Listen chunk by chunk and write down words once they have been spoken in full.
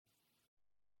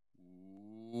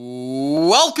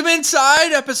Welcome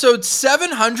inside episode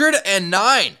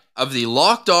 709 of the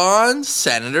Locked On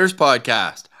Senators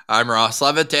podcast. I'm Ross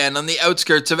Levitan on the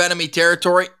outskirts of enemy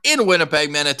territory in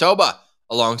Winnipeg, Manitoba,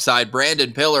 alongside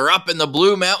Brandon Pillar up in the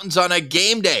Blue Mountains on a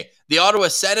game day. The Ottawa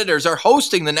Senators are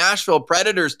hosting the Nashville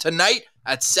Predators tonight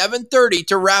at 7:30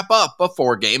 to wrap up a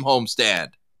four-game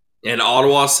homestand. And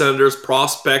Ottawa Senators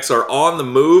prospects are on the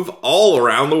move all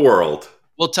around the world.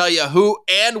 We'll tell you who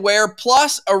and where,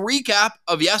 plus a recap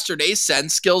of yesterday's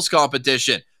Send Skills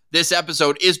competition. This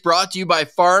episode is brought to you by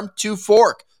Farm to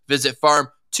Fork. Visit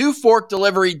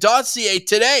farm2forkdelivery.ca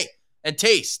today and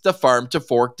taste the Farm to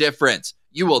Fork difference.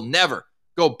 You will never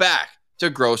go back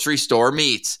to grocery store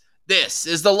meats. This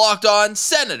is the Locked On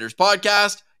Senators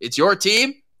podcast. It's your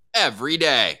team every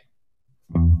day.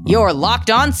 You're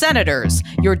Locked On Senators,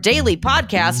 your daily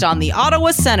podcast on the Ottawa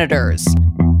Senators.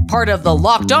 Part of the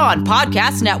Locked On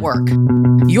Podcast Network.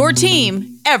 Your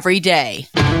team every day.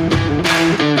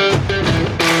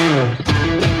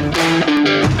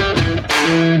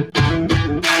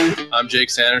 I'm Jake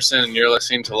Sanderson, and you're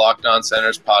listening to Locked On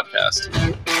Senators podcast.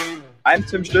 I'm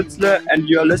Tim Stützle, and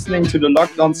you're listening to the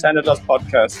Locked On Senators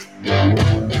podcast.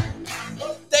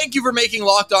 Thank you for making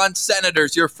Locked On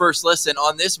Senators your first listen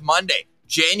on this Monday,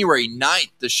 January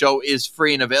 9th. The show is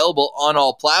free and available on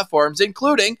all platforms,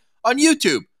 including on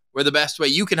YouTube, where the best way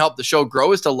you can help the show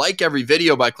grow is to like every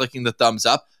video by clicking the thumbs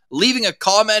up, leaving a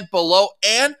comment below,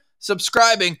 and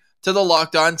subscribing to the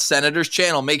Locked On Senators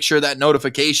channel. Make sure that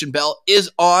notification bell is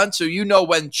on so you know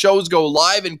when shows go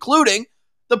live, including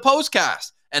the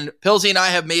postcast. And Pilsy and I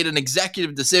have made an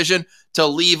executive decision to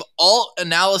leave all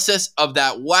analysis of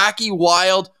that wacky,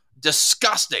 wild,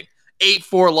 disgusting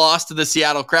 8-4 loss to the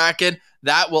Seattle Kraken.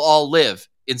 That will all live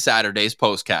in Saturday's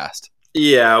postcast.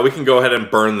 Yeah, we can go ahead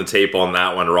and burn the tape on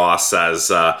that one, Ross,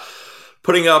 as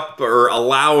putting up or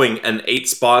allowing an 8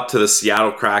 spot to the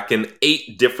Seattle Kraken,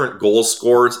 8 different goal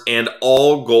scorers, and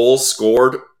all goals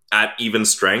scored at even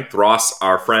strength. Ross,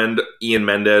 our friend Ian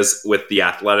Mendez with The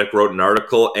Athletic wrote an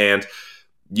article, and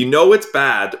you know it's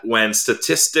bad when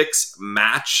statistics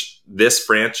match this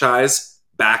franchise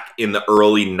back in the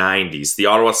early 90s. The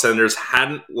Ottawa Senators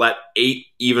hadn't let 8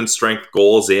 even strength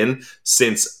goals in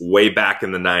since way back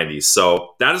in the 90s.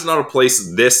 So that is not a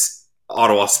place this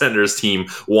Ottawa Senators team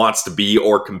wants to be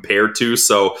or compared to.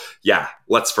 So yeah,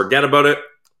 let's forget about it.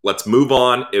 Let's move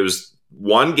on. It was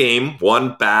one game,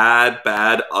 one bad,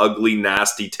 ugly,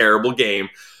 nasty, terrible game,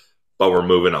 but we're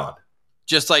moving on.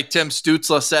 Just like Tim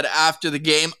Stützle said after the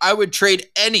game, I would trade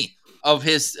any of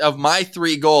my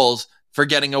 3 goals for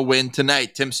getting a win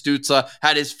tonight. Tim Stützle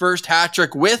had his first hat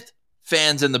trick with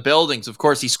fans in the buildings. Of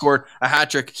course, he scored a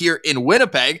hat trick here in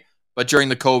Winnipeg, but during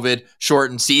the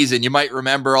COVID-shortened season, you might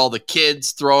remember all the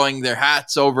kids throwing their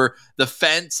hats over the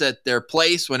fence at their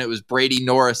place when it was Brady,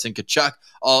 Norris, and Tkachuk.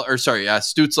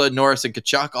 Stützle, Norris, and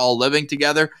Tkachuk all living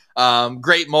together.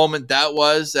 Great moment that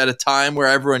was at a time where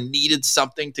everyone needed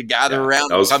something to gather around.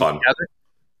 That was fun. Together.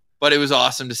 But it was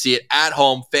awesome to see it at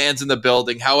home, fans in the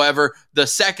building. However, the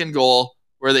second goal,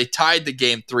 where they tied the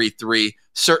game 3-3,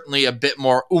 certainly a bit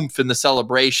more oomph in the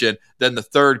celebration than the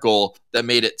third goal that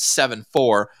made it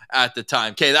 7-4 at the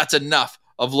time. Okay, that's enough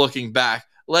of looking back.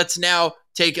 Let's now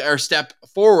take our step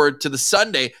forward to the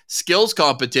Sunday skills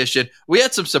competition. We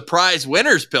had some surprise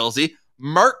winners, Pilsy.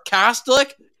 Mark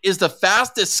Kastelic is the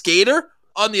fastest skater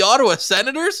on the Ottawa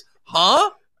Senators? Huh?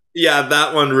 Yeah,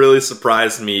 that one really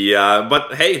surprised me.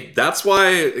 But hey, that's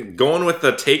why going with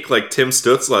a take like Tim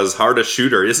Stützle is hard a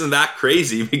shooter. Isn't that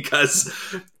crazy? Because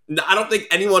I don't think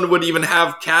anyone would even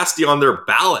have Casty on their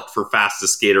ballot for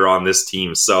fastest skater on this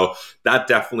team. So that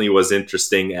definitely was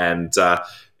interesting. And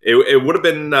it would have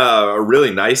been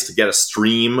really nice to get a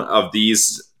stream of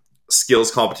these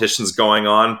skills competitions going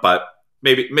on. But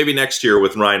maybe next year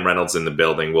with Ryan Reynolds in the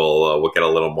building, we'll get a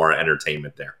little more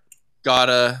entertainment there.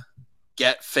 Gotta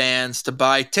get fans to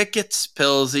buy tickets,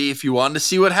 Pilsy. If you wanted to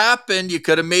see what happened, you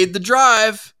could have made the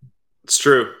drive. It's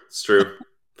true.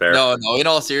 Fair. No, in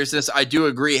all seriousness, I do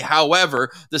agree.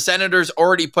 However, the Senators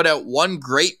already put out one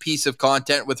great piece of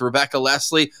content with Rebecca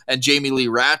Leslie and Jamie Lee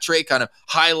Rattray, kind of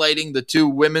highlighting the 2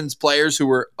 women's players who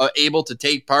were able to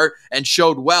take part and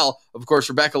showed well. Of course,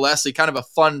 Rebecca Leslie, kind of a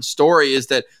fun story is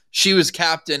that she was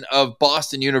captain of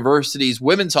Boston University's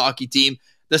women's hockey team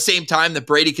the same time that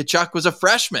Brady Tkachuk was a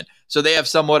freshman. So they have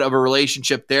somewhat of a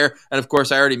relationship there. And of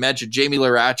course, I already mentioned Jamie Lee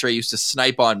Rattray used to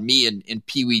snipe on me in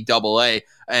Pee Wee AA.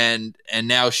 And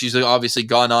now she's obviously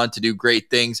gone on to do great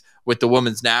things with the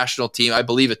women's national team. I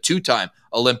believe a 2-time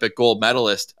Olympic gold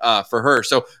medalist for her.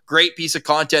 So great piece of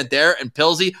content there. And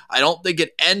Pilsy, I don't think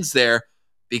it ends there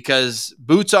because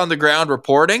boots on the ground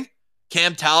reporting,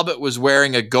 Cam Talbot was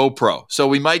wearing a GoPro. So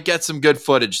we might get some good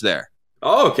footage there.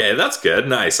 Oh, okay, that's good.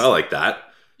 Nice. I like that.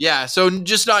 Yeah, so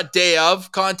just not day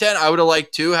of content. I would have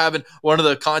liked to having one of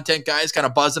the content guys kind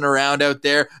of buzzing around out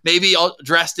there, maybe all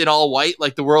dressed in all white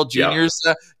like the World Yep. Juniors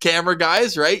camera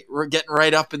guys, right? We're getting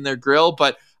right up in their grill,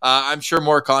 but I'm sure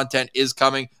more content is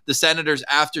coming. The Senators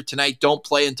after tonight don't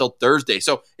play until Thursday,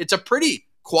 so it's a pretty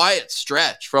quiet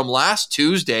stretch from last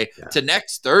Tuesday to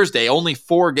next Thursday. Only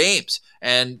 4 games,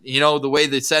 and the way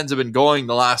the Sens have been going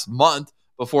the last month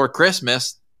before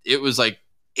Christmas, it was like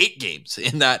 8 games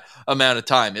in that amount of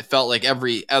time. It felt like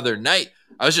every other night.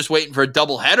 I was just waiting for a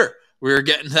doubleheader. We were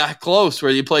getting that close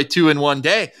where you play 2 in one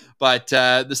day. But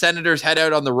the Senators head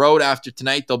out on the road after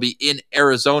tonight. They'll be in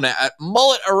Arizona at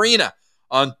Mullet Arena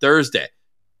on Thursday.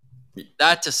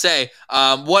 That to say,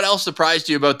 what else surprised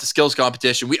you about the skills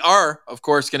competition? We are, of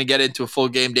course, going to get into a full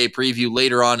game day preview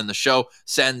later on in the show.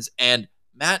 Sens and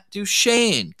Matt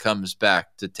Duchene comes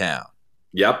back to town.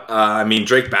 Yep.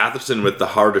 Drake Batherson with the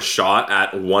hardest shot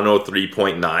at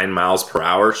 103.9 miles per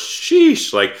hour.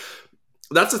 Sheesh. Like,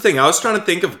 that's the thing. I was trying to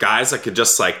think of guys that could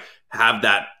just like have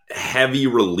that heavy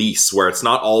release where it's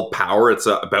not all power. It's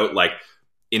about like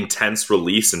intense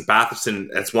release. And Batherson,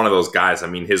 that's one of those guys. I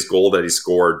mean, his goal that he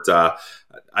scored,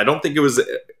 I don't think was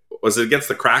it against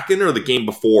the Kraken or the game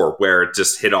before where it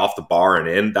just hit off the bar and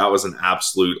in? That was an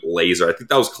absolute laser. I think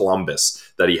that was Columbus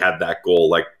that he had that goal.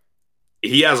 Like,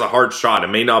 he has a hard shot. It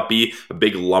may not be a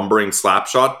big lumbering slap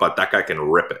shot, but that guy can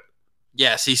rip it.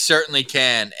 Yes, he certainly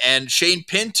can. And Shane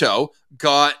Pinto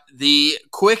got the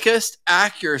quickest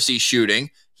accuracy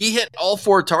shooting. He hit all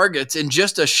 4 targets in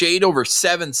just a shade over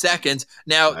 7 seconds.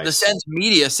 Now, Nice. The Sens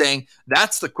media saying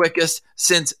that's the quickest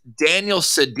since Daniel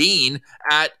Sedin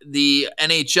at the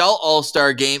NHL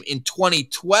All-Star game in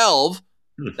 2012.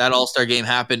 That All-Star game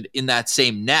happened in that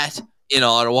same net in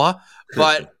Ottawa.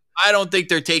 But I don't think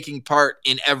they're taking part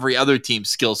in every other team's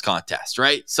skills contest,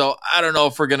 right? So I don't know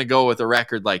if we're going to go with a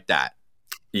record like that.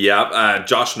 Yeah,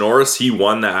 Josh Norris, he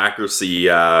won the accuracy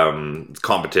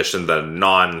competition, the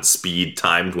non-speed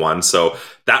timed one. So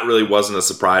that really wasn't a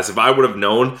surprise. If I would have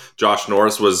known Josh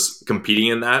Norris was competing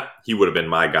in that, he would have been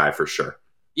my guy for sure.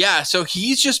 Yeah, so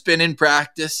he's just been in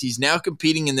practice. He's now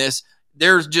competing in this.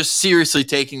 They're just seriously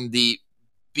taking the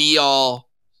be-all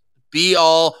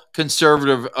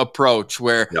conservative approach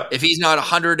where if he's not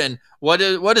 100 and what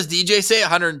does DJ say,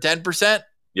 110%?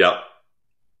 Yep.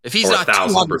 If he's not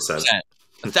 200%,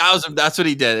 1,000, that's what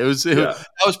he did. That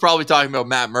was probably talking about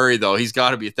Matt Murray though. He's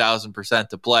got to be 1,000%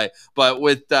 to play. But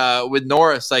with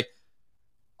Norris, like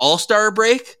All-Star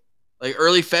break, like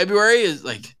early February is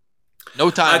like no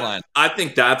timeline. I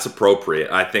think that's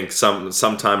appropriate. I think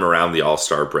sometime around the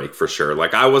All-Star break for sure.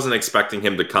 Like, I wasn't expecting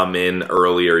him to come in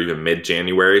early or even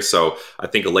mid-January. So I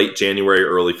think late January,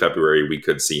 early February, we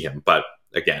could see him. But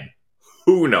again,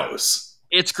 who knows?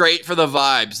 It's great for the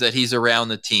vibes that he's around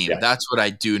the team. Yeah. That's what I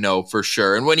do know for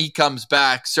sure. And when he comes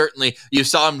back, certainly you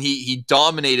saw him. He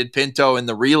dominated Pinto in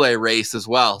the relay race as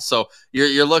well. So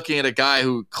you're looking at a guy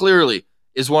who clearly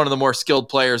is one of the more skilled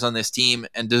players on this team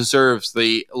and deserves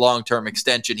the long-term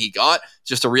extension he got. It's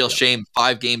just a real shame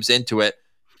 5 games into it,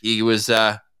 he was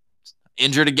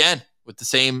injured again with the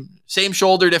same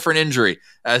shoulder, different injury,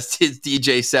 as his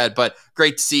DJ said. But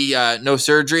great to see no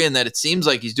surgery and that it seems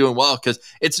like he's doing well, because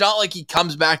it's not like he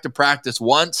comes back to practice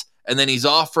once and then he's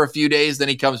off for a few days, then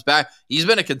he comes back. He's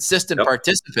been a consistent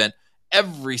participant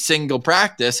every single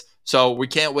practice. So we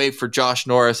can't wait for Josh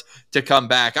Norris to come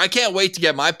back. I can't wait to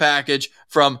get my package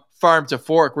from Farm to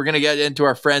Fork. We're going to get into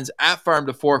our friends at Farm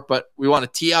to Fork, but we want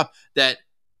to tee up that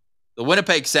the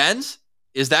Winnipeg Sens,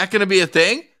 is that going to be a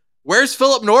thing? Where's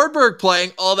Philip Nordberg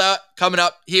playing? All that coming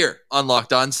up here on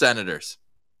Locked On Senators.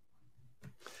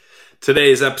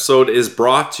 Today's episode is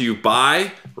brought to you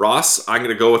by Ross. I'm going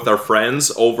to go with our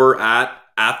friends over at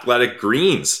Athletic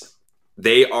Greens.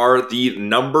 They are the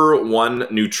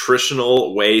 #1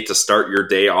 nutritional way to start your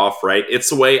day off, right? It's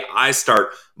the way I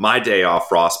start my day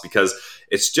off, Ross, because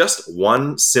it's just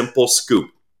one simple scoop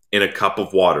in a cup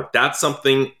of water. That's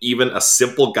something even a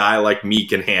simple guy like me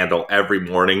can handle every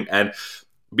morning. And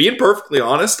being perfectly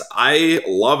honest, I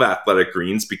love Athletic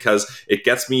Greens because it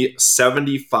gets me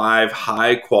 75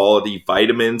 high-quality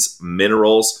vitamins,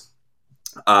 minerals.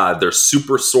 They're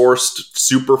super sourced,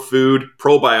 superfood,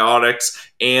 probiotics,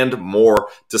 and more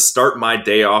to start my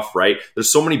day off right.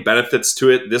 There's so many benefits to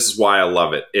it. This is why I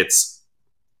love it.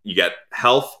 You get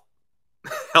health,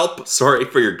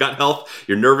 for your gut health,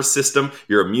 your nervous system,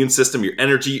 your immune system, your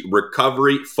energy,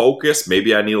 recovery, focus.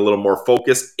 Maybe I need a little more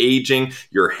focus, aging,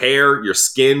 your hair, your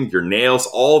skin, your nails,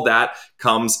 all that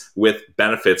comes with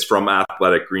benefits from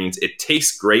Athletic Greens. It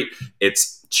tastes great.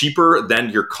 It's cheaper than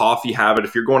your coffee habit.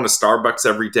 If you're going to Starbucks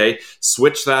every day,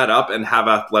 switch that up and have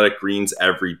Athletic Greens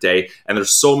every day. And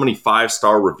there's so many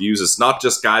 5-star reviews. It's not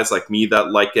just guys like me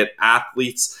that like it,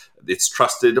 athletes. It's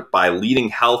trusted by leading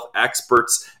health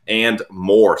experts and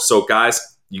more. So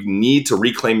guys, you need to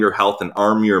reclaim your health and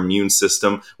arm your immune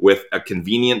system with a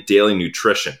convenient daily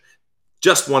nutrition.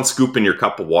 Just one scoop in your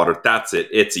cup of water. That's it.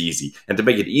 It's easy. And to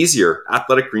make it easier,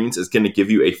 Athletic Greens is going to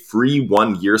give you a free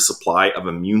 1-year supply of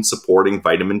immune-supporting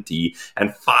vitamin D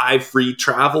and 5 free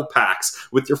travel packs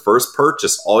with your first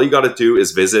purchase. All you got to do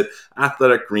is visit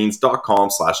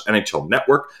athleticgreens.com/NHL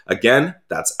Network. Again,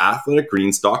 that's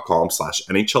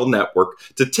athleticgreens.com/NHL Network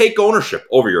to take ownership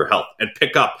over your health and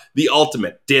pick up the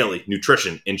ultimate daily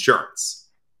nutrition insurance.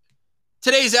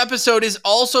 Today's episode is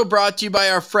also brought to you by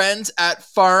our friends at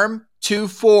Farm to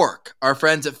Fork. Our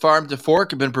friends at Farm to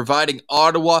Fork have been providing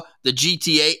Ottawa, the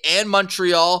GTA, and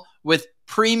Montreal with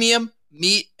premium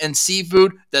meat and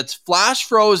seafood that's flash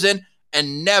frozen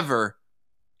and never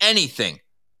anything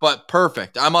but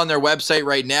perfect. I'm on their website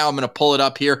right now. I'm going to pull it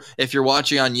up here if you're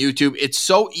watching on YouTube. It's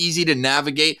so easy to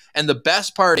navigate, and the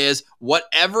best part is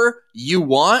whatever you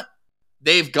want,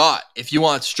 they've got. If you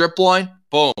want strip loin,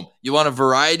 boom. You want a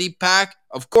variety pack?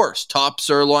 Of course, top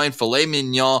sirloin, filet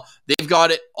mignon. They've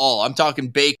got it all. I'm talking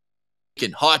bacon,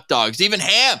 hot dogs, even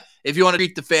ham if you want to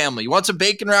treat the family. You want some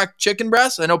bacon wrapped chicken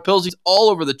breasts? I know Pilsy's all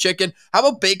over the chicken. How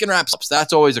about bacon wrapped subs?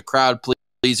 That's always a crowd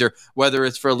pleaser, whether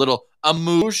it's for a little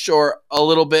amuse or a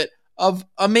little bit of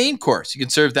a main course. You can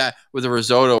serve that with a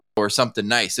risotto or something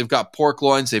nice. They've got pork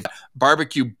loins. They've got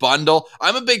barbecue bundle.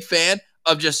 I'm a big fan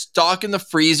of just stocking the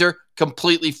freezer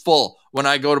completely full when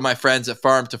I go to my friends at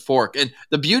Farm to Fork. And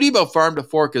the beauty about Farm to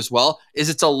Fork as well is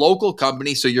it's a local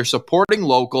company, so you're supporting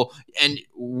local, and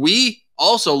we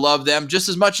also love them just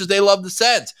as much as they love the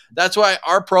Sens. That's why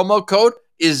our promo code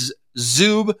is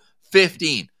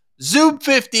ZOOB15.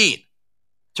 ZOOB15.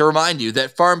 To remind you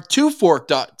that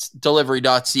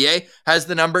farm2forkdelivery.ca has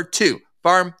the number 2.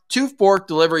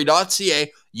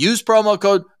 Farm2forkdelivery.ca. Use promo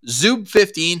code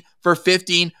ZOOB15 for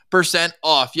 15%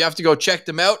 off. You have to go check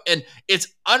them out, and it's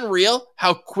unreal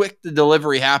how quick the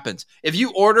delivery happens. If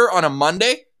you order on a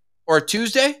Monday or a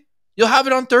Tuesday, you'll have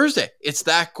it on Thursday. It's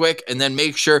that quick, and then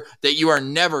make sure that you are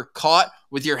never caught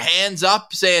with your hands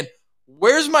up saying,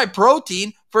 where's my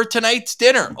protein for tonight's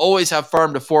dinner? Always have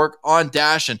Farm to Fork on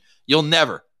dash, and you'll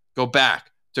never go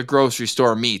back to grocery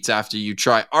store meats after you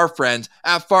try our friends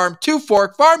at Farm to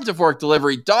Fork,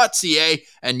 farm2forkdelivery.ca,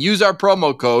 and use our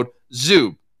promo code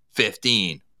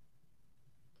ZOOB15.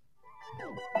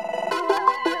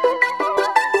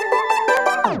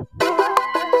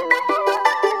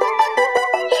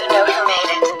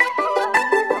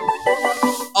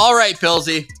 All right,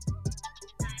 Pilsy.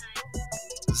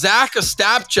 Zach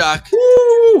Ostapchuk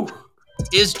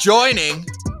is joining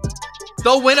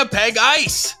the Winnipeg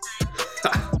Ice.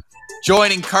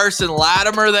 Joining Carson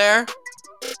Latimer there.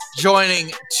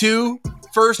 Joining 2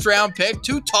 first-round picks,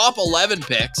 2 top 11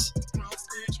 picks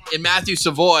in Matthew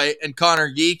Savoy and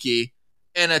Connor Geekie,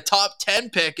 and a top 10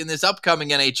 pick in this upcoming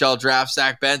NHL draft,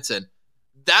 Zach Benson.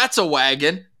 That's a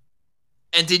wagon.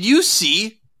 And did you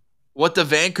see what the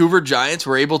Vancouver Giants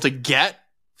were able to get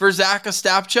for Zach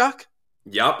Ostapchuk?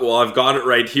 Yep, well, I've got it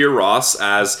right here, Ross,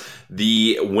 as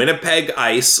the Winnipeg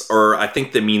Ice, or I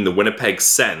think they mean the Winnipeg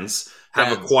Sens,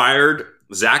 have acquired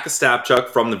Zach Ostapchuk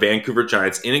from the Vancouver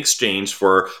Giants in exchange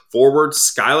for forwards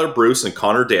Skylar Bruce and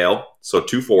Connor Dale, so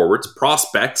 2 forwards,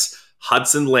 prospects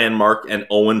Hudson Landmark and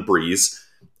Owen Breeze.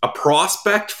 A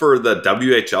prospect for the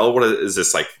WHL, what is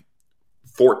this, like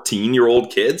 14-year-old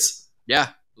kids? Yeah,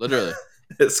 literally.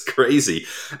 It's crazy.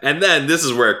 And then this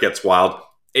is where it gets wild.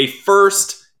 A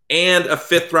first and a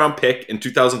 5th-round pick in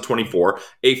 2024,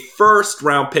 a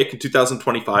first-round pick in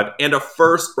 2025, and a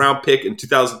first-round pick in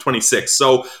 2026.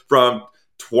 So from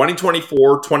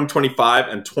 2024, 2025,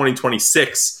 and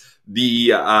 2026,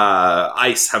 the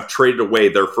Ice have traded away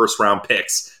their first-round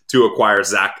picks to acquire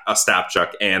Zach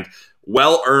Ostapchuk, and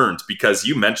well-earned, because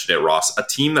you mentioned it, Ross, a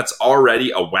team that's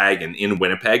already a wagon in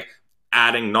Winnipeg,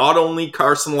 adding not only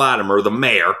Carson Latimer, the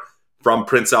mayor, from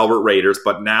Prince Albert Raiders,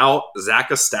 but now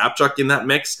Zach Ostapchuk in that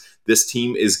mix. This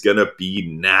team is going to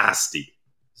be nasty.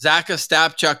 Zach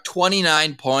Ostapchuk,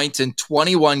 29 points in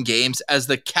 21 games as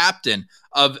the captain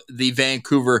of the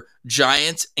Vancouver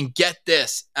Giants. And get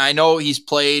this, I know he's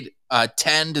played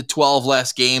 10 to 12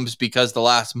 less games because the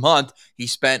last month he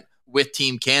spent with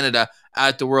Team Canada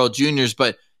at the World Juniors,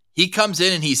 but he comes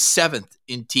in and he's 7th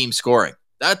in team scoring.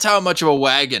 That's how much of a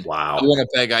wagon Wow. the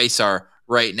Winnipeg Ice are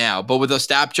right now. But with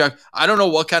Ostapchuk, I don't know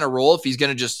what kind of role, if he's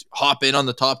going to just hop in on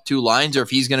the top 2 lines or if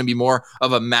he's going to be more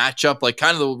of a matchup, like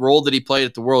kind of the role that he played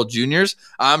at the World Juniors.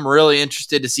 I'm really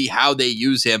interested to see how they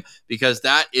use him, because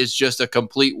that is just a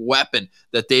complete weapon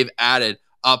that they've added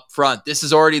up front. This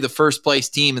is already the first place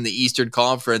team in the Eastern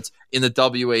Conference in the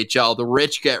WHL. The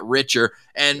rich get richer,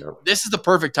 and this is the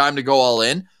perfect time to go all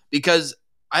in, because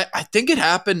I think it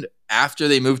happened after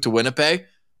they moved to Winnipeg,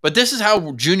 but this is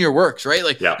how junior works, right?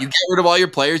 Like, you get rid of all your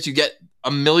players, you get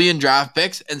a million draft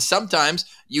picks, and sometimes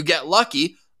you get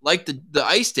lucky, like the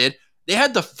Ice did. They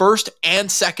had the 1st and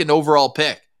 2nd overall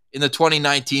pick in the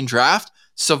 2019 draft.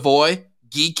 Savoy,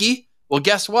 Geeky. Well,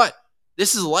 guess what?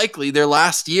 This is likely their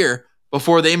last year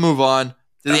before they move on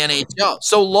to the NHL.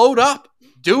 So load up.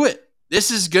 Do it. This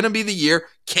is going to be the year.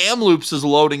 Kamloops is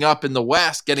loading up in the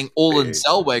West, getting Olin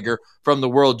Zellweger from the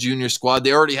World Junior squad.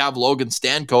 They already have Logan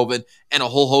Stankoven and a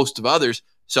whole host of others.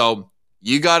 So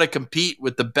you got to compete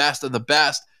with the best of the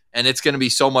best, and it's going to be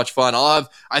so much fun.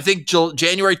 I think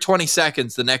January 22nd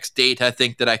is the next date, I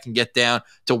think, that I can get down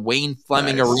to Wayne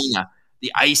Fleming Arena,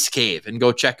 the Ice Cave, and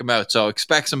go check them out. So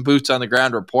expect some boots on the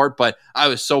ground report, but I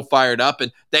was so fired up,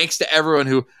 and thanks to everyone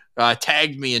who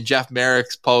tagged me in Jeff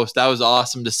Merrick's post. That was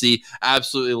awesome to see.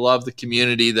 Absolutely love the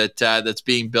community that's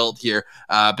being built here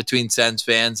between Sens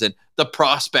fans and the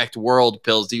prospect world,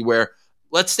 Pilsy, where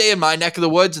let's stay in my neck of the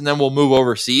woods and then we'll move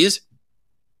overseas.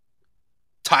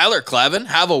 Tyler Kleven,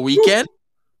 have a weekend.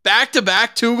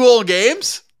 Back-to-back 2-goal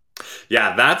games.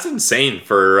 Yeah, that's insane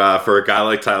for a guy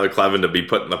like Tyler Kleven to be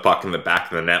putting the puck in the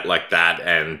back of the net like that.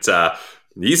 And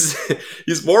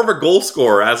he's more of a goal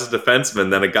scorer as a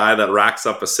defenseman than a guy that racks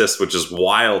up assists, which is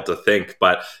wild to think.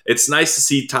 But it's nice to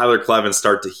see Tyler Kleven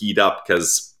start to heat up,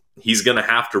 because he's going to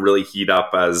have to really heat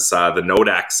up as the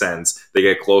Nodak Sens, they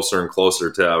get closer and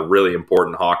closer to really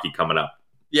important hockey coming up.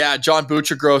 Yeah, John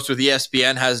Butchergross with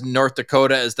ESPN has North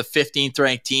Dakota as the 15th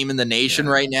ranked team in the nation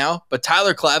right now. But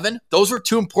Tyler Kleven, those were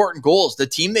 2 important goals. The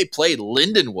team they played,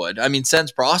 Lindenwood, I mean,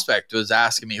 Sens Prospect was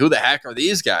asking me, who the heck are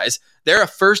these guys? They're a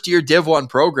first-year Div 1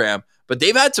 program, but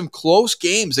they've had some close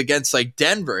games against like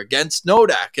Denver, against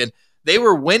Nodak, and they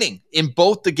were winning in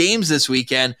both the games this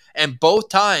weekend, and both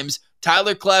times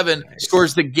Tyler Kleven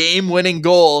scores the game-winning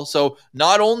goal. So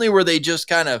not only were they just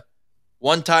kind of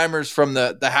one-timers from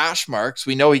the hash marks.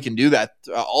 We know he can do that.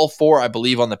 All 4, I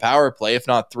believe, on the power play, if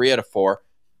not 3 out of 4.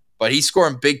 But he's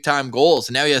scoring big-time goals.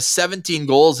 And now he has 17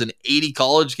 goals in 80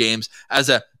 college games as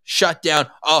a shutdown,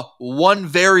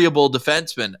 one-variable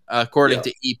defenseman, according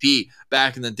to EP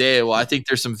back in the day. Well, I think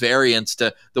there's some variance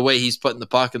to the way he's putting the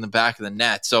puck in the back of the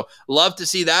net. So love to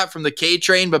see that from the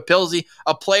K-Train. But Pilsy,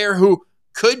 a player who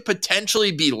could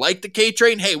potentially be like the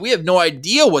K-Train. Hey, we have no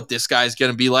idea what this guy's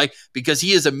going to be like, because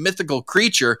he is a mythical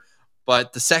creature.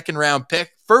 But the 2nd round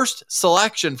pick, first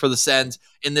selection for the Sens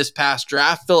in this past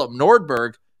draft, Philip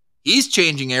Nordberg, he's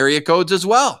changing area codes as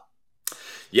well.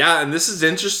 Yeah, and this is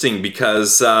interesting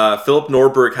because Philip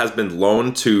Nordberg has been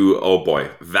loaned to,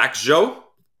 Växjö?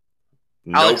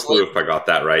 No clue if I got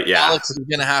that right. Yeah, Alex is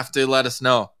going to have to let us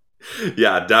know.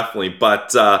 Yeah, definitely.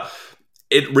 But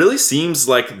it really seems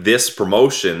like this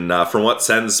promotion, from what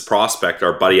Sens Prospect,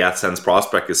 our buddy at Sens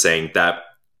Prospect, is saying, that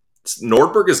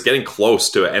Nordberg is getting close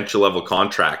to an entry-level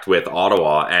contract with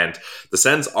Ottawa, and the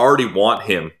Sens already want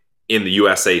him in the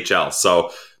USHL.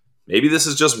 So maybe this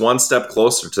is just one step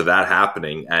closer to that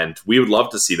happening, and we would love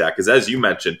to see that, because as you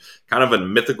mentioned, kind of a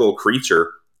mythical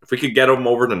creature. If we could get him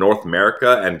over to North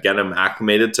America and get him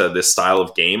acclimated to this style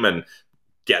of game and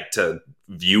get to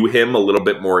view him a little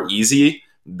bit more easy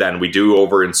than we do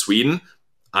over in Sweden,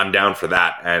 I'm down for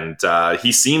that. And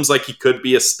he seems like he could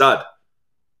be a stud.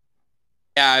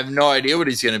 Yeah, I have no idea what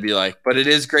he's going to be like, but it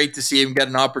is great to see him get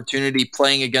an opportunity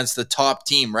playing against the top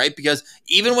team, right? Because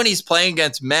even when he's playing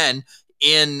against men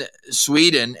in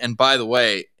Sweden, and by the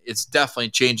way, it's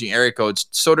definitely changing area codes.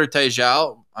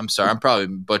 Södertälje, I'm sorry, I'm probably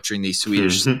butchering these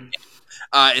Swedish.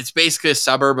 It's basically a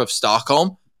suburb of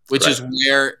Stockholm, which is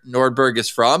where Nordberg is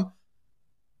from.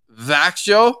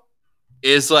 Växjö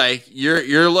is like,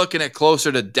 you're looking at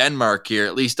closer to Denmark here,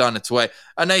 at least on its way.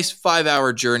 A nice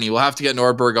 5-hour journey. We'll have to get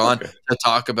Nordberg on to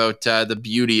talk about the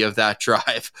beauty of that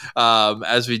drive,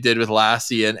 as we did with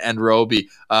Lassie and Roby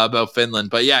about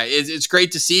Finland. But yeah, it's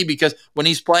great to see, because when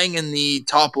he's playing in the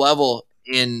top level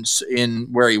in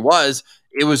where he was,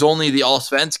 it was only the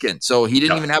Allsvenskan. So he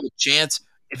didn't even have a chance,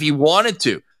 if he wanted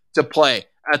to play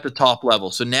at the top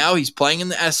level. So now he's playing in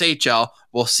the SHL.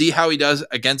 We'll see how he does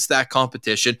against that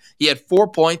competition. He had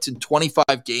 4 points in 25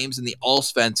 games in the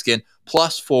Allsvenskan,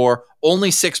 +4,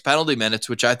 only 6 penalty minutes,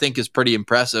 which I think is pretty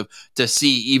impressive to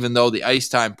see, even though the ice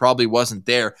time probably wasn't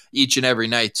there each and every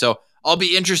night. So I'll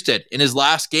be interested. In his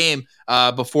last game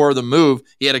before the move,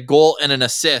 he had a goal and an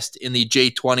assist in the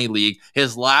J20 League.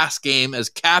 His last game as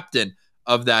captain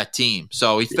of that team.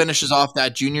 So he finishes off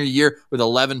that junior year with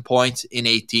 11 points in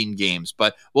 18 games.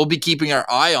 But we'll be keeping our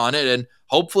eye on it, and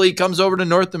hopefully he comes over to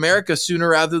North America sooner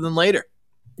rather than later.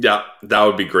 Yeah, that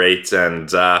would be great.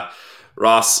 And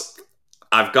Ross,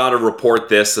 I've got to report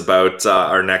this about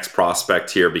our next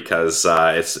prospect here because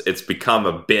it's become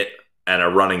a bit and a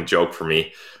running joke for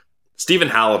me. Stephen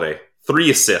Halliday, 3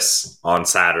 assists on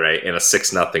Saturday in a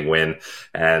 6-0 win.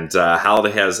 And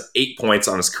Halliday has 8 points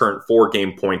on his current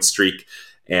 4-game point streak.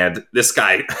 And this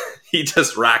guy, he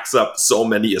just racks up so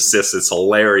many assists. It's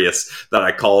hilarious that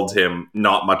I called him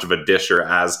not much of a disher,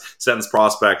 as Sens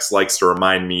Prospects likes to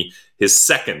remind me his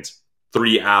second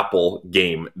 3-apple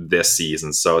game this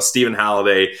season. So Stephen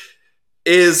Halliday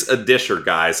is a disher,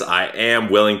 guys. I am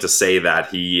willing to say that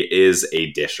he is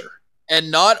a disher.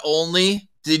 And not only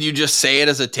did you just say it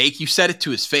as a take, you said it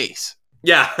to his face.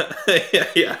 Yeah.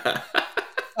 Yeah.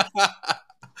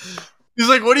 He's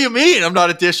like, what do you mean I'm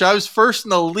not a disher? I was first in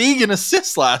the league in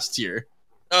assists last year.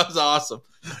 That was awesome.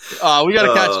 We got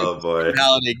to catch him. Boy.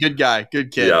 Halliday. Good guy.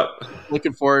 Good kid. Yep.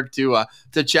 Looking forward to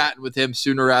chatting with him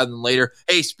sooner rather than later.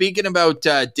 Hey, speaking about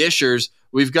dishers,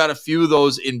 we've got a few of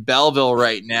those in Belleville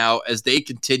right now as they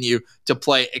continue to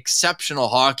play exceptional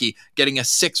hockey, getting a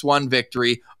 6-1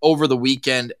 victory over the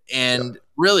weekend and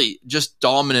really just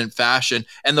dominant fashion.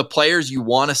 And the players you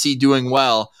want to see doing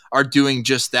well are doing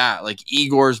just that. Like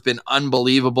Igor's been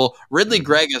unbelievable. Ridley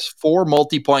Gregg has 4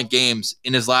 multi-point games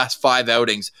in his last 5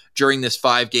 outings during this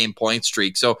 5-game point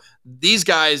streak. So these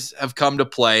guys have come to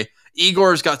play.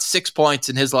 Igor's got 6 points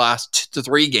in his last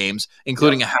 3 games,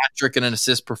 including a hat trick and an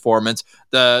assist performance.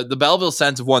 The Belleville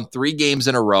Sens have won 3 games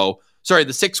in a row. Sorry,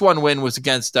 the 6-1 win was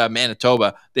against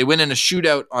Manitoba. They win in a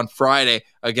shootout on Friday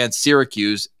against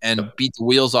Syracuse and beat the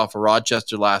wheels off of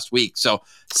Rochester last week. So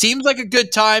seems like a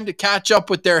good time to catch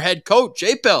up with their head coach,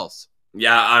 J-Pills.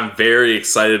 Yeah, I'm very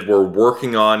excited. We're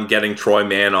working on getting Troy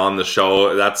Mann on the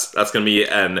show. That's going to be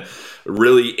an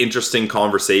really interesting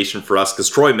conversation for us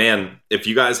because Troy Mann, if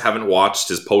you guys haven't watched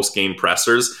his post-game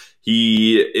pressers,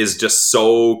 he is just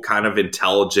so kind of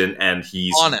intelligent and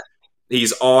he's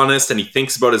honest and he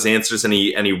thinks about his answers and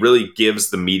he really gives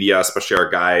the media, especially our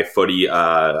guy Footy,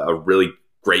 a really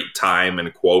great time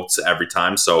and quotes every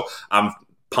time. So I'm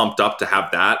pumped up to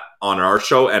have that on our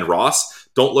show. And Ross,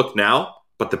 don't look now,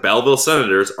 but the Belleville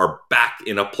Senators are back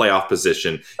in a playoff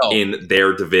position in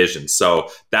their division. So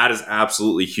that is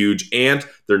absolutely huge. And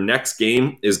their next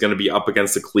game is going to be up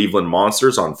against the Cleveland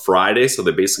Monsters on Friday. So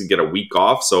they basically get a week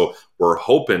off. So we're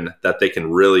hoping that they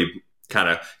can really kind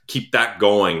of keep that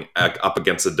going up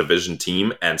against a division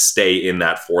team and stay in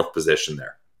that 4th position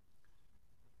there.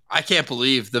 I can't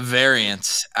believe the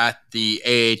variance at the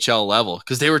AHL level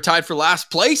because they were tied for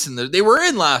last place and they were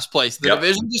in last place in the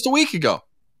division just a week ago.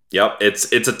 Yep,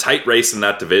 it's a tight race in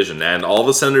that division, and all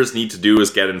the Senators need to do is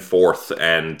get in 4th,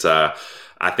 and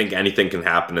I think anything can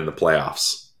happen in the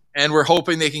playoffs. And we're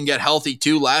hoping they can get healthy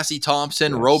too. Lassie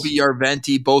Thompson, Roby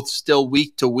Yarventi, both still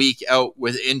week to week out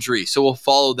with injury. So we'll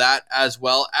follow that as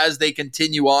well as they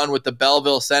continue on with the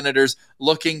Belleville Senators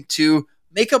looking to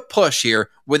make a push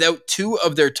here without 2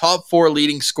 of their top 4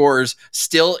 leading scorers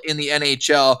still in the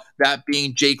NHL, that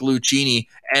being Jake Lucchini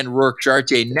and Rourke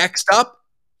Chartier. Next up,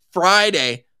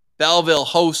 Friday, Belleville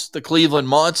hosts the Cleveland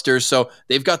Monsters, so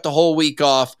they've got the whole week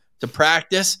off to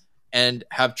practice and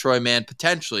have Troy Mann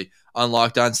potentially on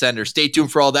Locked On Senators. Stay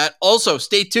tuned for all that. Also,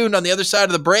 stay tuned on the other side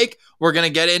of the break. We're going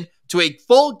to get into a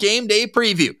full game day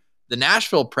preview. The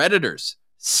Nashville Predators,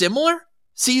 similar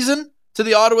season to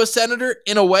the Ottawa Senator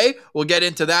in a way. We'll get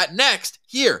into that next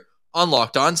here on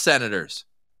Locked On Senators.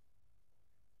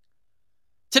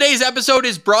 Today's episode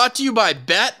is brought to you by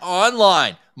Bet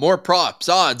Online. More props,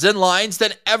 odds, and lines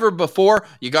than ever before.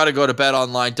 You got to go to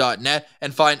betonline.net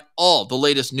and find all the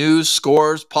latest news,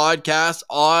 scores, podcasts,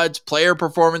 odds, player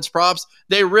performance props.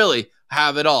 They really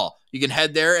have it all. You can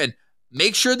head there and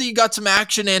make sure that you got some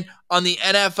action in on the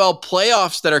NFL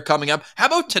playoffs that are coming up. How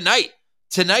about tonight?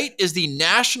 Tonight is the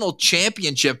national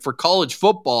championship for college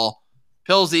football.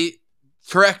 Pilsy,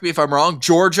 correct me if I'm wrong,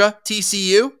 Georgia,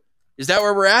 TCU? Is that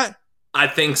where we're at? I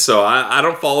think so. I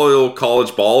don't follow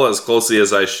college ball as closely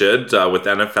as I should. With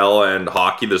NFL and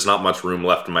hockey, there's not much room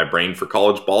left in my brain for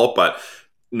college ball, but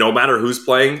no matter who's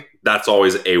playing, that's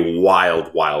always a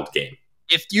wild, wild game.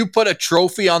 if you put a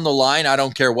trophy on the line, I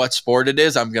don't care what sport it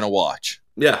is, I'm going to watch.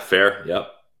 Yeah, fair. Yep.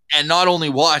 And not only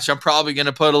watch, I'm probably going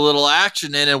to put a little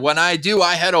action in. And when I do,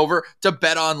 I head over to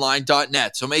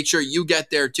betonline.net. So make sure you get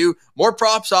there too. More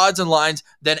props, odds, and lines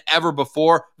than ever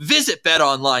before. Visit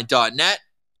betonline.net.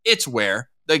 It's where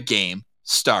the game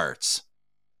starts.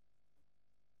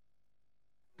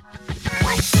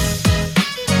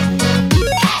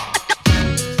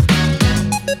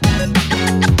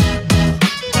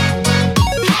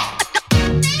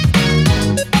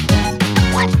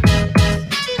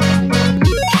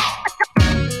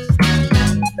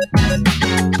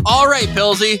 All right,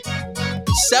 Pilsy.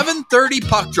 7:30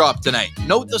 puck drop tonight.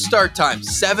 Note the start time,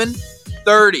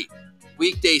 7:30.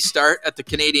 Weekday start at the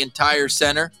Canadian Tire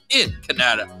Centre in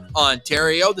Canada,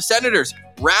 Ontario. The Senators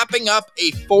wrapping up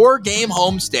a 4-game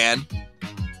homestand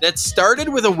that started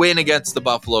with a win against the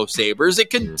Buffalo Sabres. It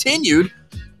continued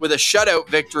with a shutout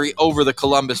victory over the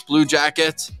Columbus Blue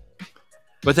Jackets.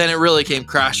 But then it really came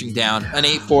crashing down, an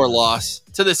 8-4 loss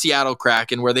to the Seattle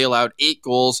Kraken, where they allowed 8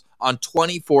 goals on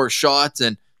 24 shots.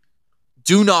 And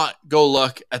do not go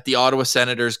look at the Ottawa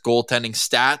Senators goaltending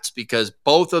stats, because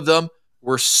both of them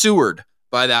were sewered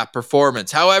by that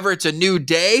performance. However, it's a new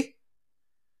day.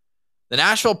 The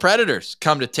Nashville Predators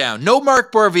come to town. No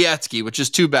Mark Borowiecki, which is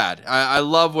too bad. I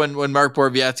love when Mark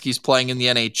Borowiecki's playing in the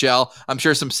NHL. I'm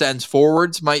sure some Sens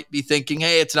forwards might be thinking,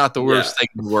 hey, it's not the worst thing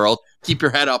in the world. Keep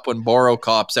your head up when Boro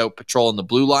cops out patrolling the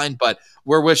blue line. But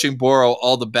we're wishing Boro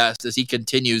all the best as he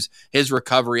continues his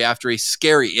recovery after a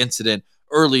scary incident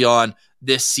early on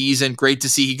this season. Great to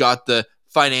see he got the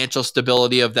financial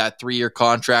stability of that 3-year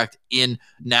contract in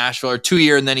Nashville, or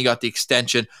 2-year, and then he got the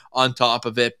extension on top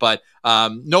of it. But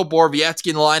no Borowiecki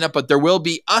in the lineup, but there will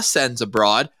be a Sens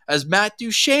abroad as Matt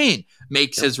Duchene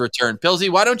makes his return. Pilsy,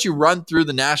 why don't you run through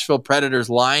the Nashville Predators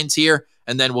lines here,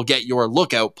 and then we'll get your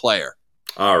lookout player.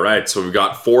 All right, so we've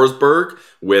got Forsberg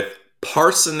with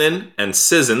Parssinen and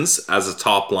Sissons as a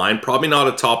top line. Probably not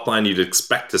a top line you'd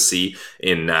expect to see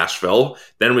in Nashville.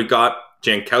 Then we've got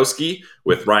Jankowski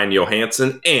with Ryan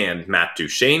Johansson and Matt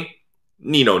Duchene.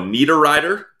 Nino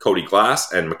Niederreiter, Cody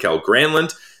Glass, and Mikael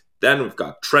Granlund. Then we've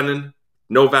got Trennan,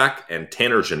 Novak, and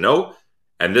Tanner Jeannot.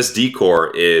 And this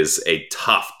decor is a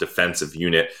tough defensive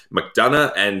unit.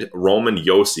 McDonough and Roman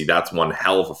Josi, that's one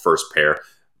hell of a first pair.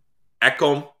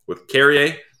 Ekholm with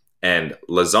Carrier, and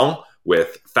Lazon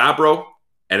with Fabro.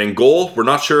 And in goal, we're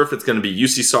not sure if it's going to be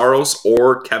UC Saros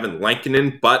or Kevin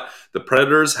Lankinen, but the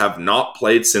Predators have not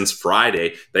played since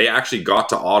Friday. They actually got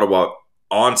to Ottawa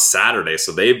on Saturday,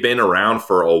 so they've been around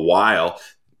for a while.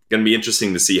 Going to be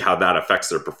interesting to see how that affects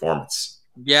their performance.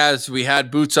 Yeah, as we had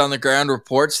boots on the ground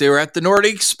reports, they were at the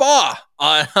Nordic Spa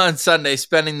on Sunday,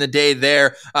 spending the day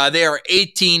there. They are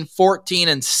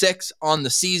 18-14-6 on the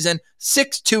season,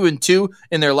 6-2-2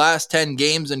 in their last 10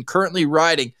 games, and currently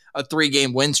riding a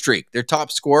 3-game win streak. Their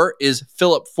top scorer is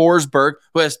Philip Forsberg,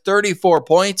 who has 34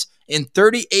 points in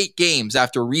 38 games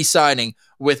after re-signing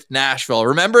with Nashville.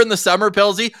 Remember in the summer,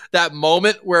 Pilsy, that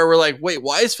moment where we're like, wait,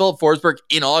 why is Philip Forsberg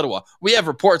in Ottawa? We have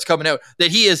reports coming out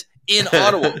that he is in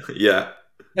Ottawa. Yeah.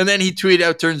 And then he tweeted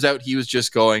out, turns out he was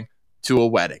just going to a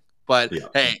wedding. But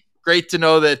hey, great to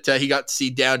know that he got to see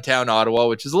downtown Ottawa,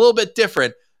 which is a little bit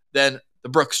different than the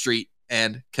Brook Street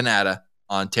and Canada,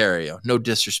 Ontario. No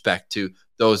disrespect to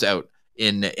those out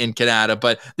in Canada.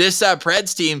 But this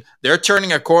Preds team, they're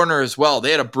turning a corner as well.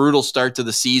 They had a brutal start to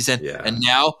the season, and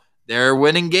now they're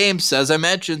winning games. As I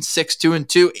mentioned,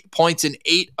 6-2-2, points in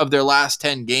 8 of their last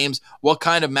 10 games. What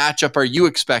kind of matchup are you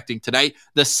expecting tonight?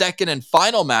 The second and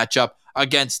final matchup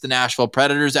against the Nashville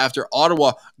Predators after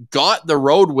Ottawa got the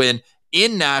road win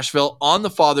in Nashville on the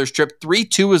Father's Trip.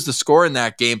 3-2 was the score in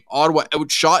that game. Ottawa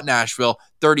outshot Nashville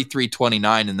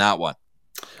 33-29 in that one.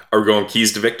 Are we going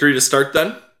keys to victory to start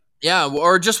then? Yeah,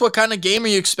 or just what kind of game are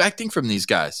you expecting from these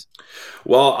guys?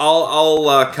 Well,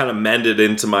 I'll kind of mend it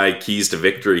into my keys to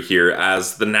victory here,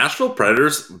 as the Nashville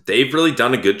Predators, they've really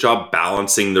done a good job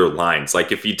balancing their lines.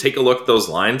 Like, if you take a look at those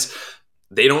lines,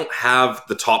 they don't have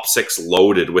the top 6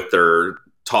 loaded with their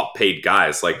top paid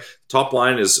guys. Like, top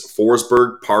line is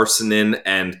Forsberg, Parssinen,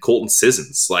 and Colton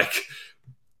Sissons. Like,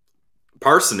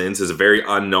 Parsons is a very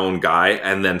unknown guy,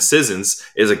 and then Sissons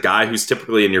is a guy who's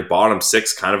typically in your bottom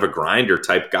 6, kind of a grinder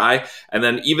type guy. And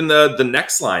then even the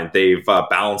next line, they've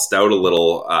balanced out a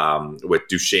little with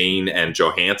Duchene and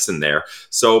Johansson there.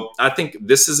 So I think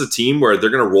this is a team where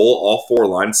they're going to roll all 4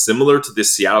 lines, similar to the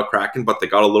Seattle Kraken, but they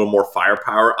got a little more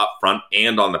firepower up front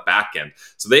and on the back end.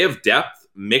 So they have depth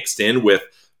mixed in with,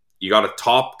 you got a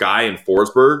top guy in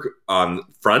Forsberg on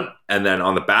front, and then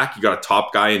on the back, you got a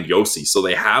top guy in Josi. So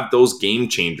they have those game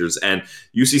changers. And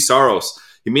UC Saros,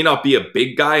 He may not be a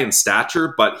big guy in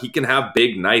stature, but he can have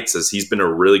big nights, as he's been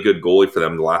a really good goalie for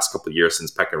them the last couple of years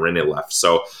since Pekka Rinne left.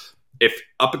 So if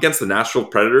up against the Nashville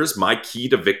Predators, my key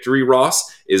to victory,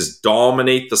 Ross, is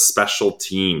dominate the special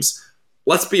teams.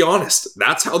 Let's be honest.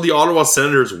 That's how the Ottawa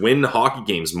Senators win hockey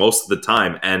games most of the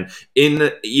time. And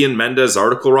in Ian Mendes'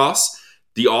 article, Ross,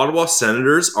 the Ottawa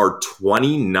Senators are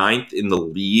 29th in the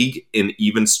league in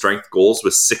even strength goals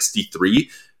with 63.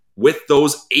 With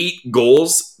those 8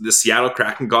 goals the Seattle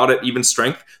Kraken got at even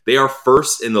strength, they are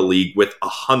first in the league with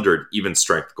 100 even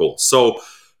strength goals. So,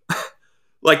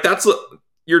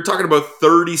 you're talking about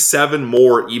 37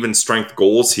 more even strength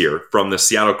goals here from the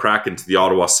Seattle Kraken to the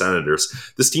Ottawa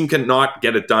Senators. This team cannot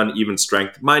get it done even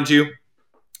strength. Mind you,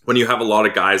 when you have a lot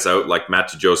of guys out like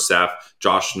Matt Joseph,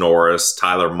 Josh Norris,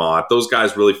 Tyler Mott, those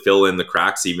guys really fill in the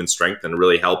cracks even strength and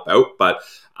really help out. But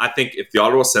I think if the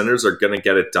Ottawa Senators are going to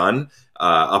get it done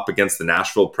up against the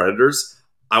Nashville Predators,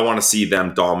 I want to see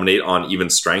them dominate on even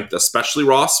strength, especially,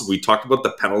 Ross. We talked about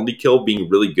the penalty kill being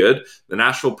really good. The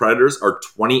Nashville Predators are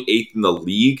 28th in the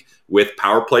league with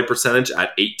power play percentage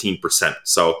at 18%.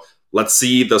 So let's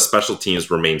see the special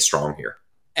teams remain strong here.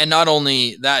 And not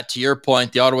only that, to your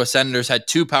point, the Ottawa Senators had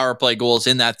 2 power play goals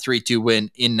in that 3-2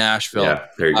 win in Nashville. Yeah,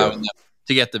 there you go.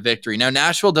 To get the victory. Now,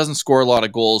 Nashville doesn't score a lot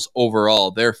of goals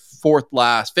overall. They're fifth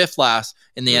last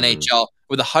in the NHL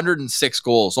with 106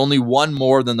 goals, only one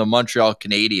more than the Montreal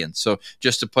Canadiens. So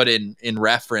just to put in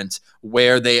reference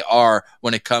where they are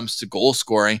when it comes to goal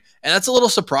scoring. And that's a little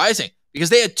surprising because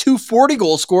they had 2 40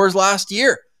 goal scorers last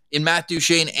year in Matt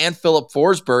Duchene and Philip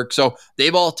Forsberg. So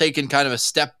they've all taken kind of a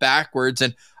step backwards.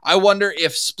 And I wonder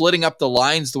if splitting up the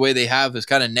lines the way they have has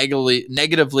kind of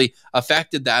negatively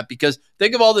affected that, because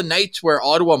think of all the nights where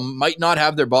Ottawa might not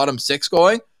have their bottom 6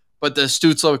 going, but the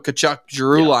Stützle, Tkachuk,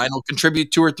 Giroux line will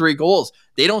contribute 2 or 3 goals.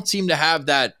 They don't seem to have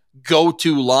that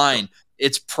go-to line.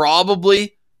 It's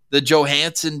probably the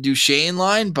Johansson Duchene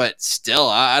line, but still,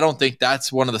 I don't think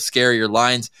that's one of the scarier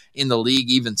lines in the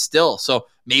league even still. So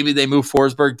maybe they move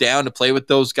Forsberg down to play with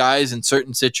those guys in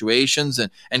certain situations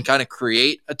and kind of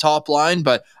create a top line.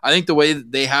 But I think the way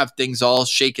that they have things all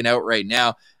shaken out right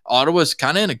now, Ottawa's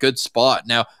kind of in a good spot.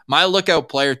 Now, my lookout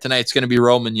player tonight is going to be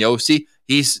Roman Josi.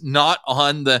 He's not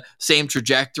on the same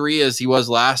trajectory as he was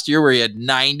last year, where he had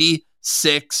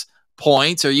 96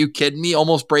 points. Are you kidding me?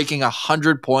 Almost breaking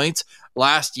 100 points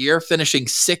last year, finishing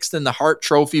 6th in the Hart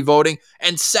Trophy voting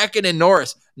and 2nd in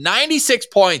Norris. 96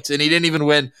 points, and he didn't even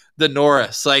win the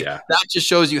Norris. That just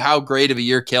shows you how great of a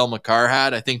year Cale Makar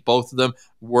had. I think both of them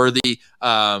worthy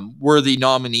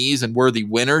nominees and worthy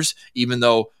winners, even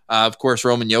though, of course,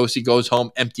 Roman Josi goes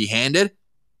home empty-handed.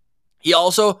 He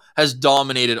also has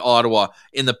dominated Ottawa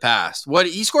in the past.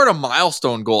 He scored a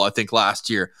milestone goal, I think, last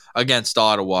year against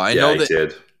Ottawa. He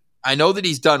did. I know that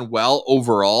he's done well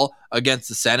overall against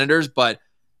the Senators, but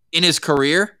in his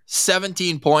career,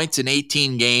 17 points in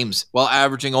 18 games while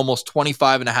averaging almost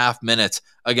 25 and a half minutes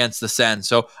against the Sens.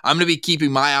 So I'm going to be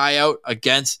keeping my eye out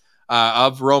against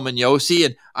of Roman Josi,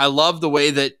 and I love the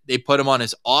way that they put him on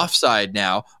his offside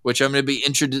now, which I'm going to be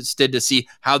interested to see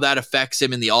how that affects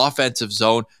him in the offensive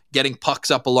zone, getting pucks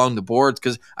up along the boards,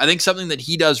 because I think something that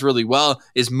he does really well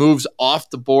is moves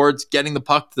off the boards, getting the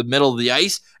puck to the middle of the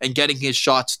ice and getting his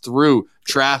shots through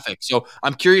traffic. So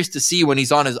I'm curious to see when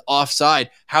he's on his offside,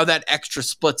 how that extra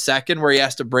split second where he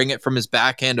has to bring it from his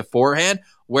backhand to forehand,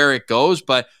 where it goes.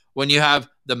 But when you have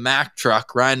the Mack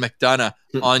truck, Ryan McDonough,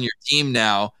 on your team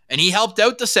now, and he helped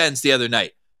out the Sens the other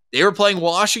night. They were playing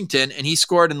Washington, and he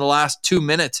scored in the last 2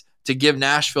 minutes to give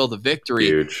Nashville the victory.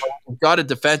 Huge. We've got a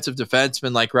defensive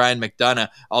defenseman like Ryan McDonough.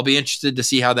 I'll be interested to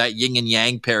see how that yin and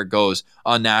yang pair goes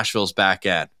on Nashville's back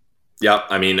end. Yep.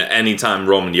 I mean, anytime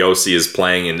Roman Josi is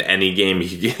playing in any game,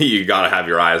 you got to have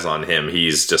your eyes on him.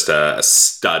 He's just a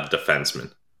stud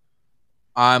defenseman.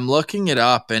 I'm looking it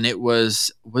up, and it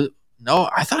was no,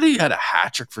 I thought he had a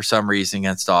hat trick for some reason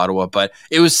against Ottawa, but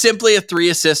it was simply a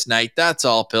 3-assist night. That's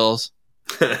all, Pills.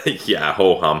 Yeah,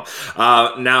 ho-hum.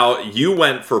 Now, you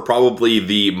went for probably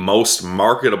the most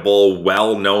marketable,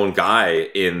 well-known guy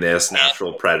in this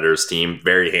Nashville Predators team.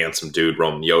 Very handsome dude,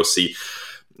 Roman Josi.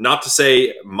 Not to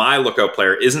say my lookout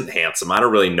player isn't handsome. I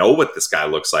don't really know what this guy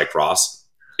looks like, Ross.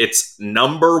 It's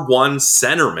number 1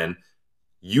 centerman,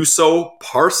 Juuso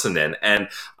Parssinen. And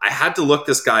I had to look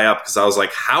this guy up because I was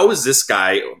like, how is this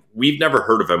guy, we've never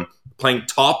heard of him, playing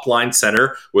top line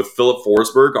center with Philip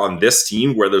Forsberg on this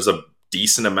team where there's a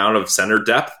decent amount of center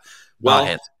depth?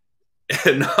 Well,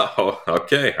 no,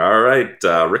 okay, all right.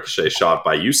 Ricochet shot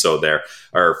by Juuso there,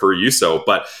 or for Juuso,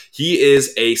 but he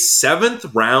is a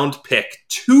 7th round pick,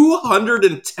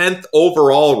 210th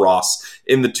overall, Ross,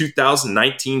 in the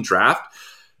 2019 draft.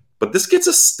 But this gets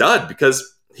a stud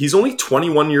because he's only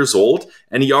 21 years old,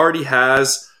 and he already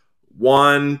has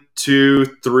 4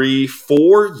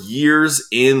 years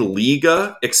in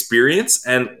Liga experience.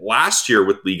 And last year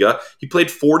with Liga, he played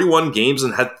 41 games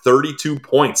and had 32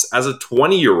 points as a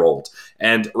 20-year-old.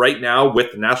 And right now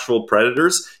with the Nashville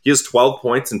Predators, he has 12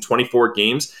 points in 24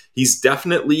 games. He's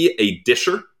definitely a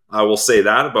disher. I will say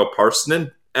that about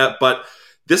Parssinen. But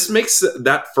this makes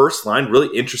that first line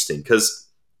really interesting because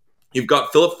you've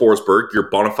got Philip Forsberg, your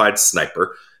bona fide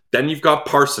sniper. Then you've got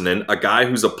Parssinen, a guy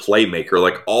who's a playmaker.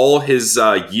 Like all his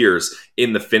years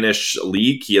in the Finnish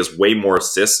league, he has way more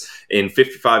assists. In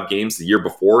 55 games the year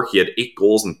before, he had 8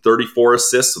 goals and 34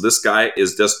 assists. So this guy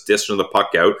is just dishing the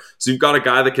puck out. So you've got a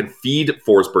guy that can feed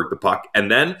Forsberg the puck.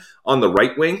 And then on the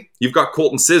right wing, you've got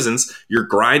Colton Sissons, your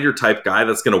grinder type guy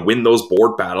that's going to win those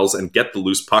board battles and get the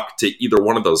loose puck to either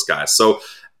one of those guys. So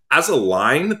as a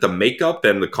line, the makeup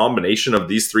and the combination of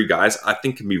these 3 guys, I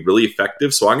think can be really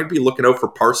effective. So I'm going to be looking out for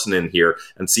Parssinen here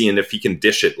and seeing if he can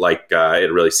dish it like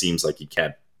it really seems like he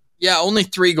can. Yeah, only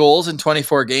 3 goals in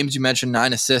 24 games. You mentioned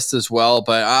 9 assists as well,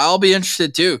 but I'll be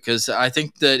interested too because I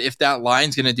think that if that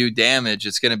line's going to do damage,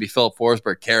 it's going to be Philip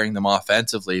Forsberg carrying them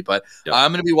offensively. But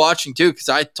I'm going to be watching too because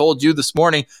I told you this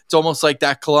morning, it's almost like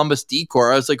that Columbus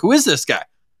decor. I was like, who is this guy?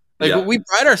 We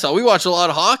pride ourselves. We watch a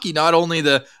lot of hockey, not only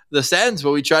the Sens,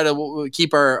 but we try to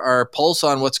keep our pulse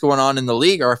on what's going on in the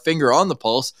league, our finger on the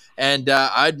pulse. And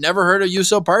I'd never heard of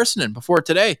Juuso Parssinen before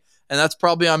today. And that's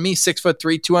probably on me,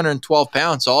 6'3", 212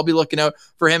 pounds. So I'll be looking out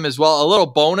for him as well. A little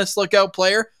bonus lookout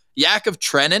player, Yakov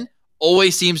Trenin,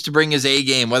 always seems to bring his A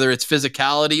game, whether it's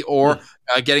physicality or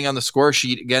getting on the score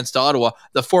sheet against Ottawa.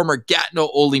 The former Gatineau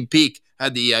Olympique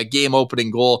had the game-opening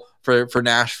goal for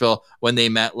Nashville when they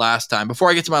met last time. Before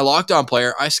I get to my locked-on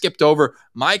player, I skipped over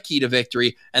my key to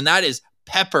victory, and that is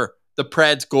pepper the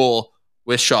Preds goal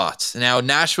with shots. Now,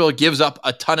 Nashville gives up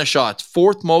a ton of shots,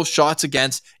 4th most shots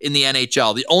against in the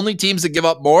NHL. The only teams that give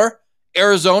up more,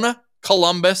 Arizona,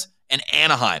 Columbus, and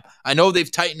Anaheim. I know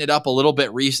they've tightened it up a little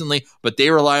bit recently, but they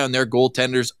rely on their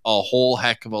goaltenders a whole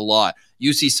heck of a lot.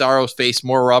 UC Saros faced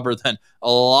more rubber than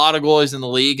a lot of goalies in the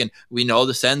league, and we know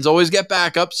the Sens always get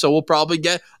backups, so we'll probably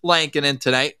get Lankin in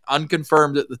tonight.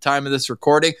 Unconfirmed at the time of this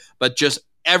recording, but just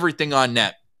everything on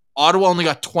net. Ottawa only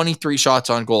got 23 shots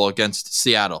on goal against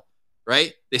Seattle,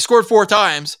 right? They scored 4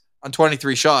 times on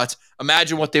 23 shots.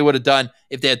 Imagine what they would have done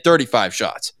if they had 35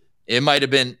 shots. It might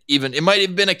have been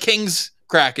a Kings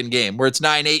Kraken game where it's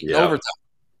 9-8 in overtime.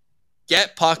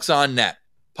 Get pucks on net.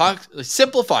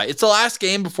 Simplify. It's the last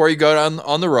game before you go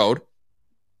on the road.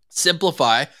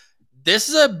 Simplify. This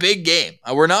is a big game.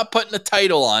 We're not putting a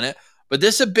title on it, but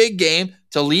this is a big game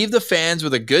to leave the fans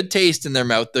with a good taste in their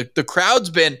mouth. The crowd's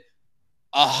been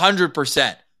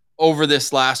 100% over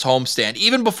this last homestand.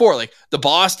 Even before, like the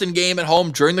Boston game at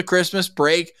home during the Christmas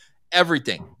break,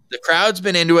 everything. The crowd's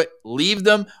been into it. Leave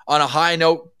them on a high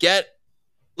note.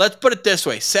 Let's put it this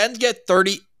way. Sens get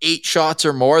 38 shots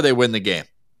or more, they win the game.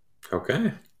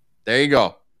 Okay. There you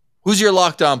go. Who's your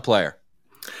locked-on player?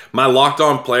 My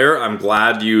locked-on player, I'm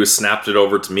glad you snapped it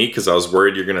over to me because I was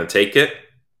worried you're going to take it.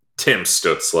 Tim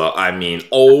Stützle. I mean,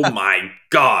 oh my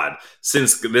God.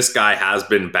 Since this guy has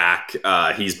been back,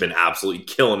 he's been absolutely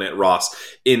killing it, Ross.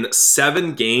 In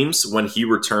 7 games when he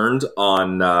returned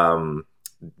on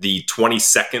the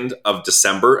 22nd of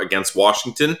December against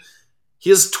Washington, he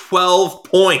has 12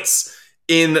 points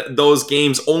in those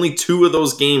games. Only 2 of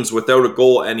those games without a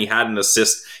goal, and he had an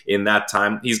assist in that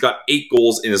time. He's got 8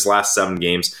 goals in his last 7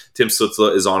 games. Tim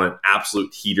Stützle is on an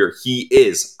absolute heater. He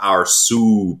is our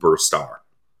superstar.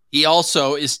 He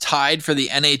also is tied for the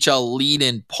NHL lead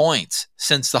in points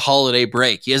since the holiday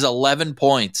break. He has 11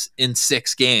 points in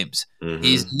 6 games. Mm-hmm.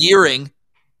 He's nearing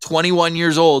 21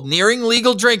 years old, nearing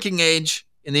legal drinking age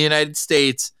in the United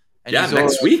States. And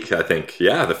next week, I think.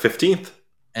 Yeah, the 15th.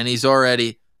 And he's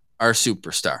already our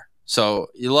superstar. So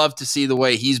you love to see the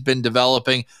way he's been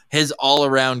developing his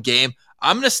all-around game.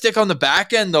 I'm going to stick on the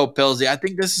back end, though, Pilsy. I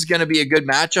think this is going to be a good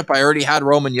matchup. I already had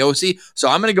Roman Josi, so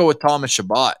I'm going to go with Thomas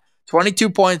Chabot. 22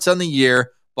 points on the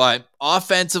year, but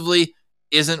offensively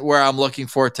isn't where I'm looking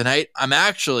for tonight. I'm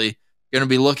actually going to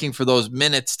be looking for those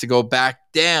minutes to go back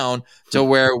down to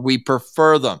where we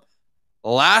prefer them. The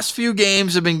last few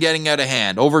games have been getting out of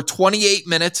hand. Over 28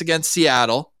 minutes against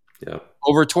Seattle. Yep.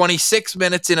 Over 26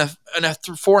 minutes in a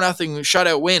 4-0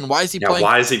 shutout win. Why is he playing?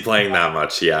 Why is he playing that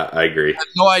much? Yeah, I agree. I have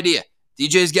no idea.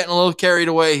 DJ's getting a little carried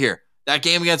away here. That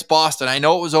game against Boston, I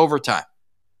know it was overtime.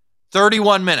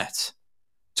 31 minutes.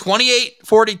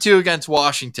 28-42 against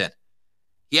Washington.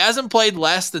 He hasn't played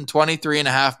less than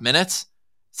 23.5 minutes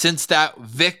since that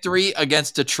victory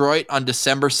against Detroit on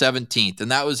December 17th.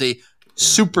 And that was a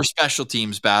super special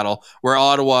teams battle where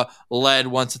Ottawa led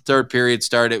once the third period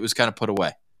started. It was kind of put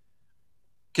away.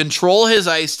 Control his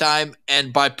ice time,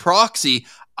 and by proxy,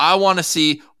 I want to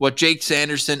see what Jake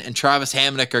Sanderson and Travis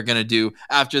Hamonic are going to do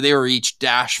after they were each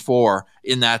 -4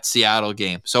 in that Seattle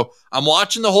game. So I'm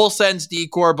watching the whole Sens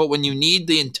D-core, but when you need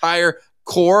the entire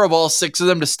core of all 6 of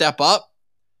them to step up,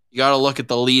 you got to look at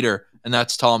the leader, and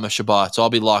that's Thomas Chabot. So I'll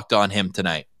be locked on him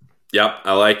tonight. Yep,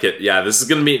 I like it. Yeah, this is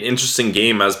going to be an interesting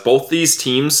game as both these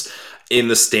teams in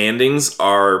the standings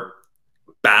are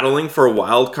battling for a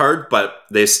wild card, but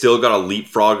they still got to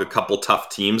leapfrog a couple tough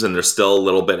teams, and they're still a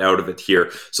little bit out of it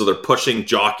here. So they're pushing,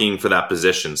 jockeying for that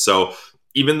position. So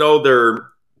even though they're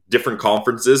different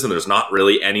conferences and there's not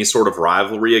really any sort of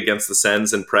rivalry against the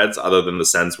Sens and Preds, other than the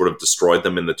Sens would have destroyed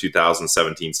them in the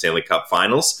 2017 Stanley Cup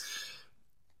Finals,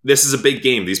 this is a big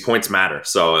game. These points matter.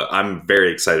 So I'm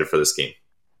very excited for this game.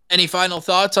 Any final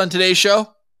thoughts on today's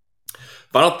show?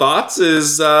 Final thoughts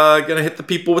is going to hit the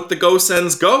people with the Go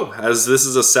Sens Go, as this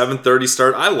is a 7:30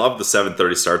 start. I love the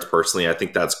 7:30 starts personally. I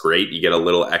think that's great. You get a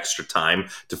little extra time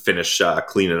to finish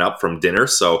cleaning up from dinner.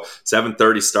 So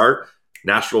 7:30 start,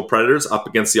 Nashville Predators up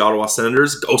against the Ottawa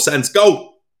Senators. Go Sens,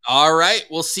 go! All right,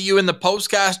 we'll see you in the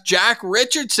postcast. Jack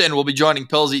Richardson will be joining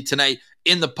Pilsy tonight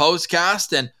in the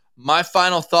postcast, and my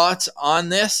final thoughts on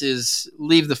this is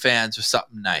leave the fans with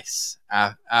something nice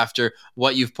after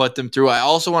what you've put them through. I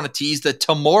also want to tease that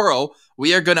tomorrow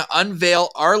we are going to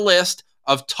unveil our list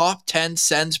of top 10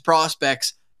 Sens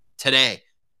prospects today.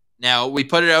 Now, we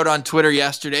put it out on Twitter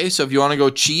yesterday, so if you want to go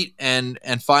cheat and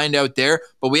find out there,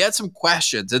 but we had some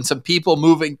questions and some people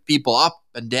moving people up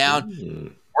and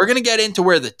down. We're going to get into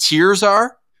where the tiers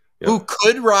are, who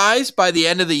could rise by the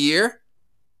end of the year,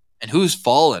 and who's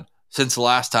fallen since the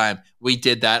last time we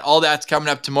did that. All that's coming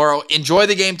up tomorrow. Enjoy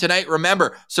the game tonight.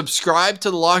 Remember, subscribe to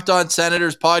the Locked On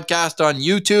Senators podcast on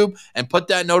YouTube and put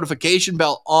that notification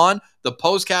bell on. The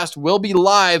postcast will be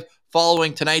live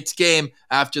following tonight's game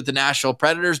after the Nashville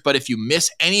Predators. But if you miss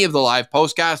any of the live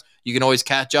postcasts, you can always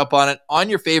catch up on it on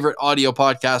your favorite audio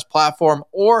podcast platform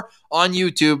or on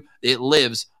YouTube. It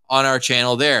lives on our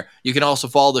channel there. You can also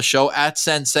follow the show at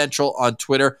Sens Central on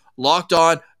Twitter,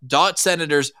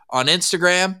 lockedon.senators on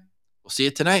Instagram. We'll see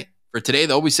you tonight. For today,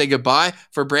 though, we say goodbye.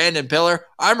 For Brandon Pillar,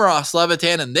 I'm Ross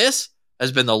Levitan, and this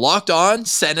has been the Locked On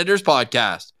Senators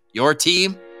podcast. Your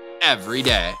team every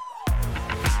day.